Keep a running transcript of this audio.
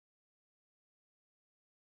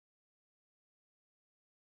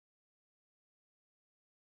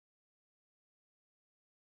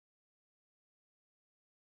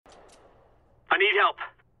I need help.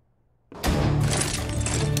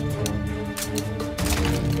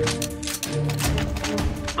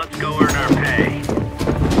 Let's go earn our pay.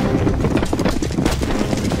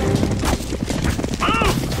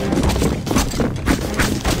 Move!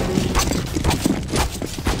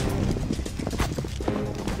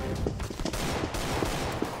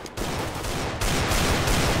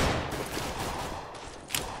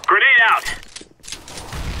 Grenade out!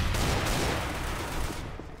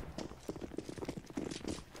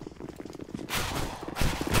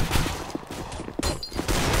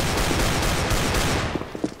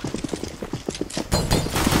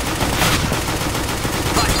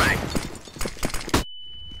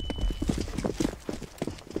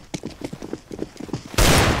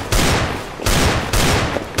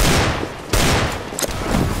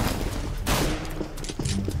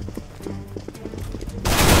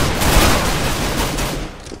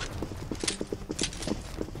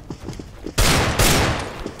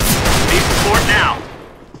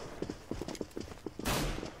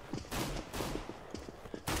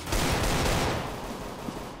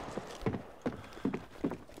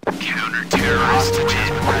 Counter-terrorist has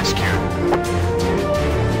been rescued.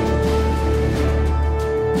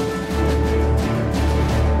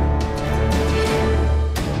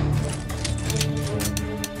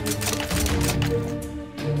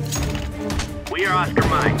 We are Oscar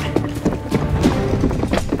Mike.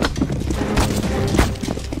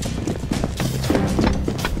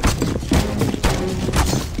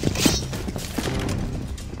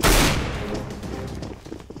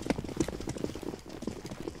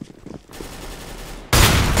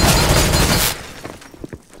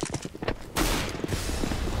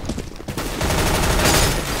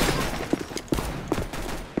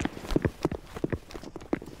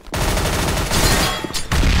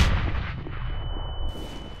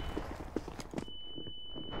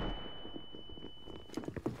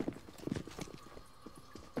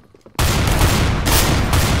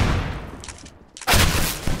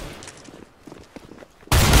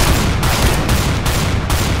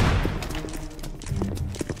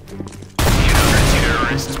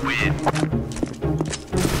 Win.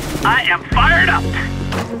 I am fired up!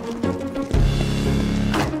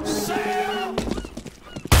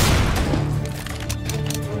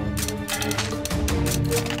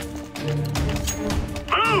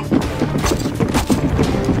 Move!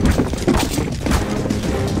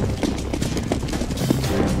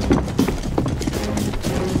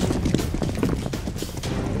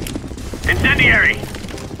 Incendiary!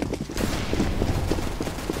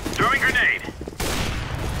 Throwing grenade.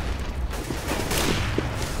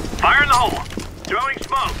 Fire in the hole. Throwing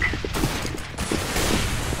smoke.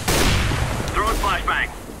 Throwing flashbang.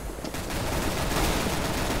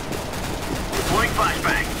 Deploying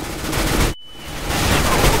flashbang.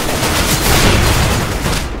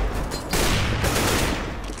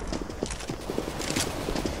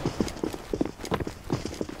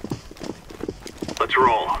 Let's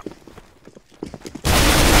roll.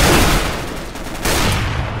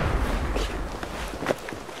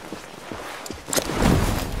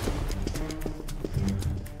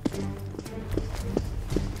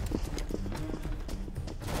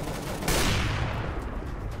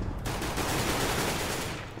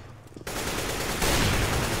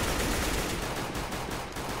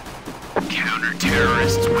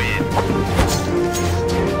 Counter-terrorists win.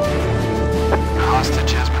 The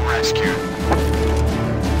hostage has been rescued.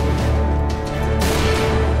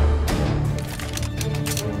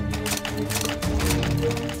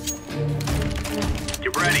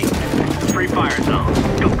 Get ready. Free fire zone.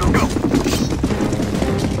 Go, go, go.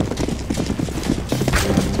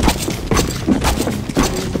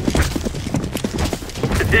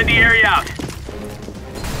 Incendiary out.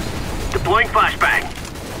 Deploying flashbang.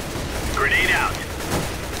 Grenade out.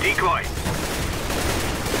 Decoy.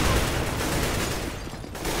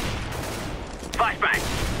 Flashbang.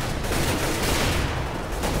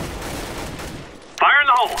 Fire in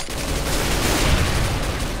the hole.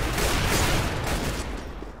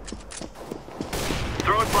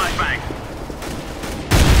 Throwing flashbang.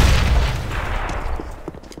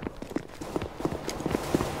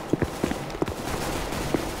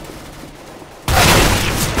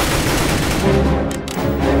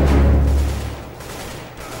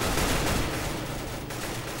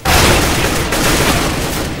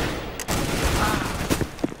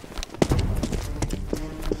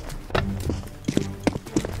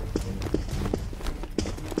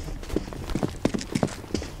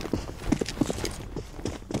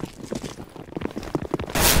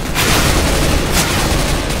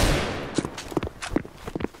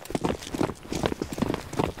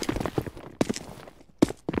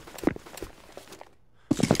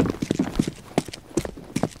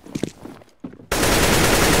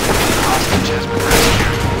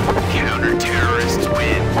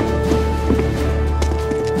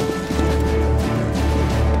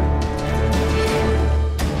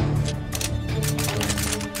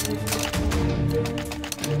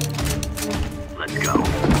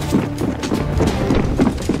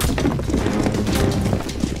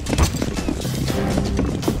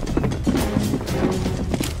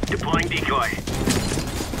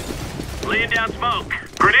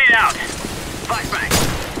 Flashbang.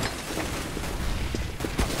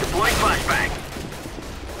 Deploying flashbang.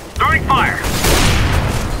 Throwing fire.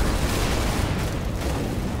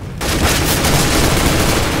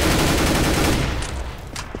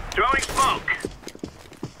 Throwing smoke.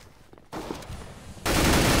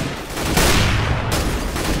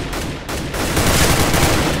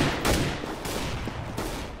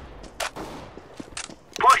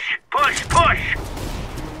 Push, push, push.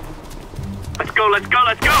 Let's go, let's go,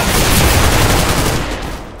 let's go.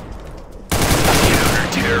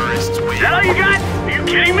 Counter-terrorists win. Is that all you got? Are you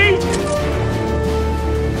kidding me?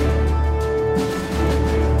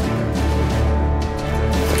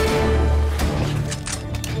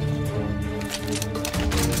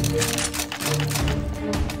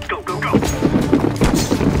 Go, go, go.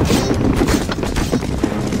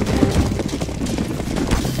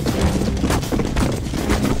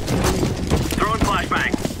 Throwing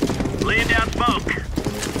flashbang. Laying down smoke.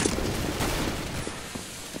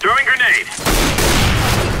 Throwing grenade.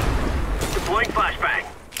 Deploying flashbang.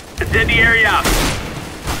 Incendiary out.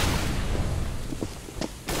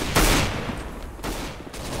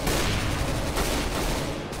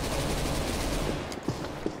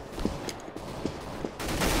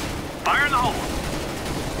 Fire in the hole.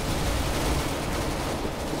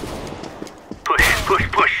 Push,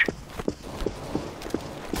 push, push.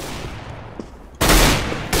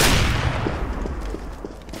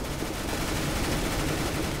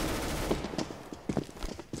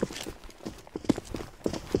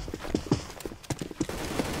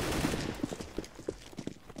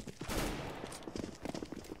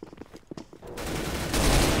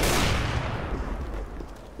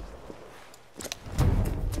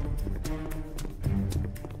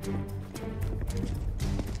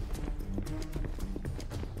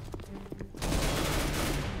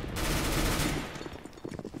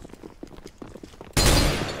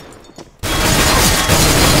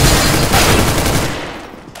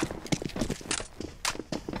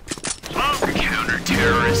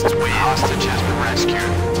 Counter-terrorists win. Hostage has been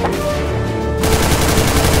rescued.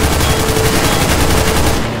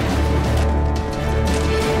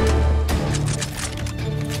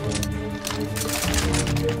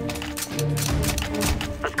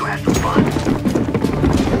 Let's go have some fun.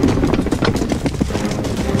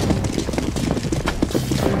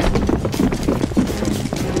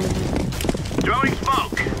 Throwing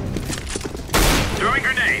smoke. Throwing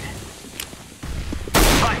grenade.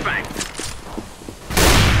 Flashbang.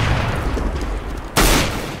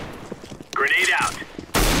 Grenade out.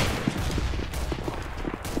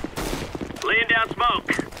 Laying down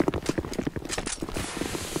smoke.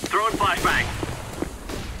 Throwing flashbang.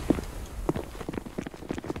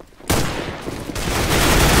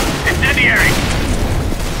 Incendiary.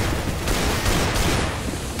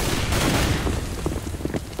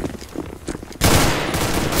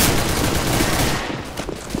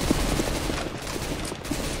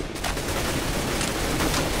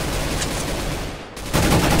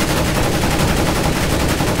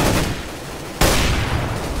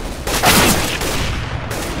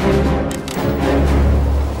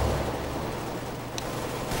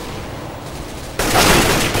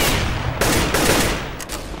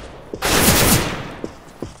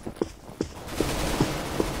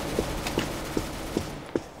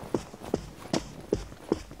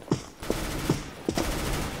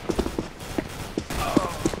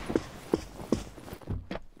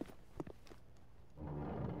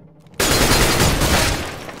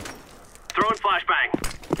 Throwing flashbang.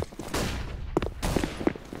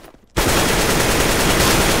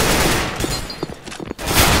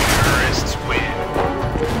 Terrorists win.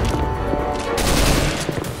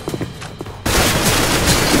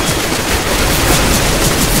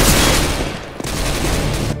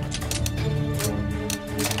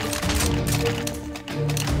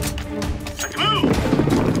 Let's move.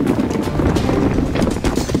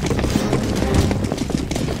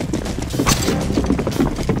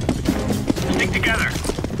 Stick together.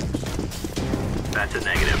 That's a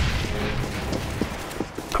negative.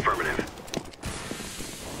 Affirmative.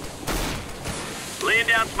 Laying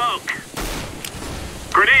down smoke.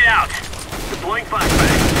 Grenade out. Deploying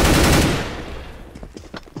flashbang.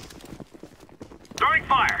 Throwing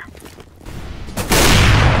fire.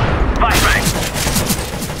 Flashbang.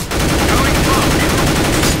 Throwing smoke.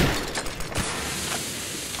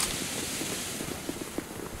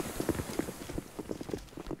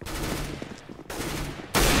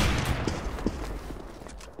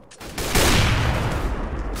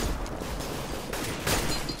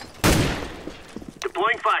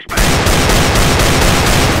 Deploying flashbang.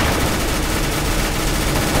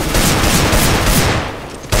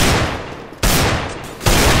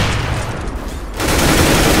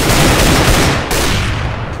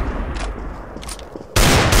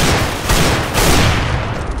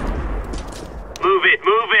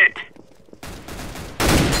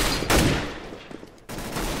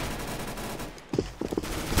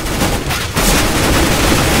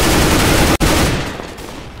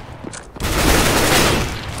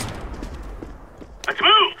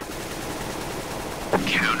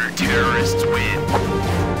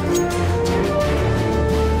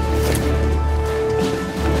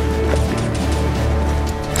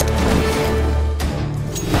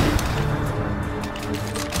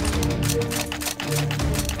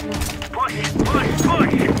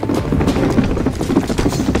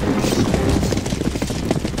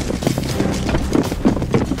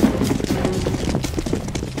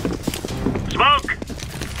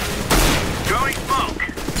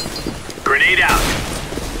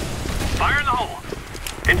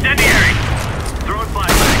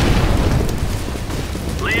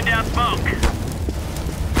 smoke.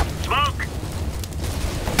 Smoke.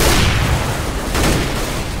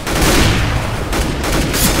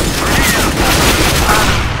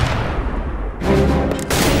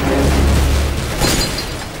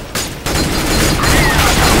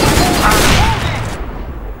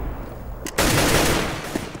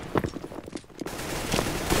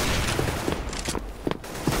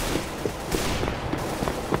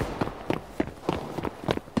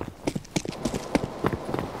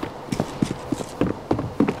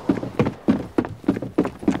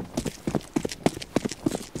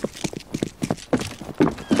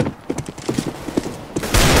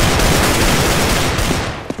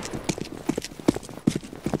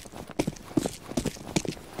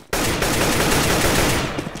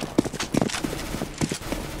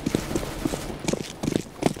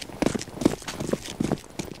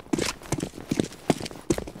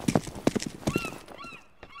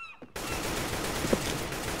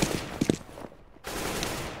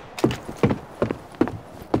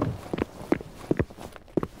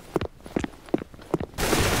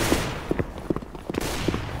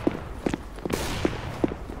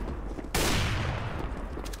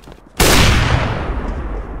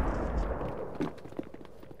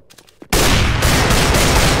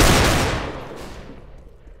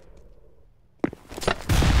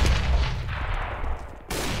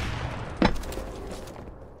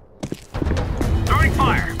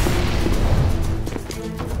 Fire!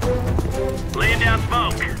 Laying down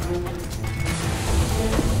smoke.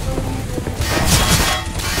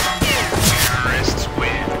 Terrorists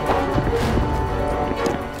win.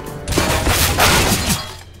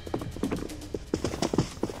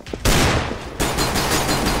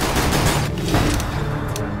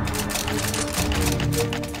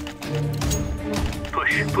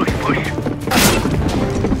 Push, push, push.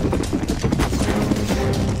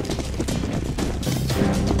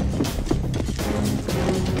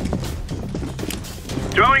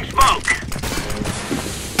 Throwing smoke!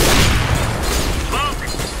 Smoke!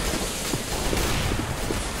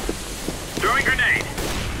 Throwing grenade!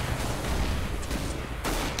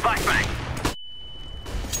 Flashbang!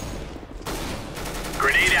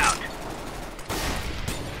 Grenade out!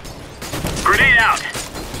 Grenade out!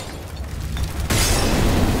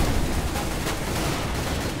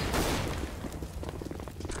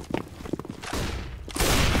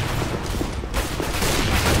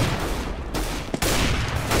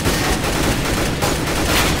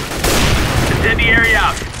 Incendiary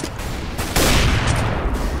out!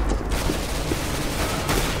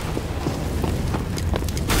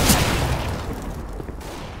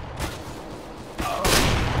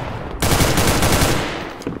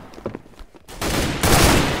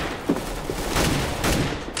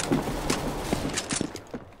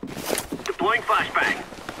 Deploying flashbang.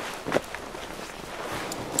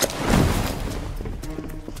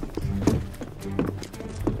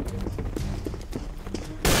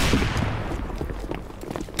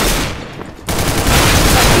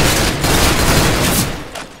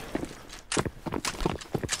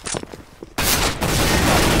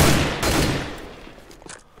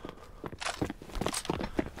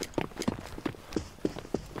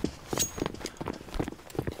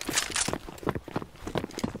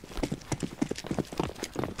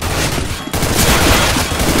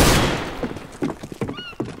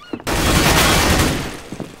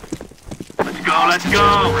 Let's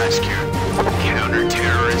go! Rescue. Get under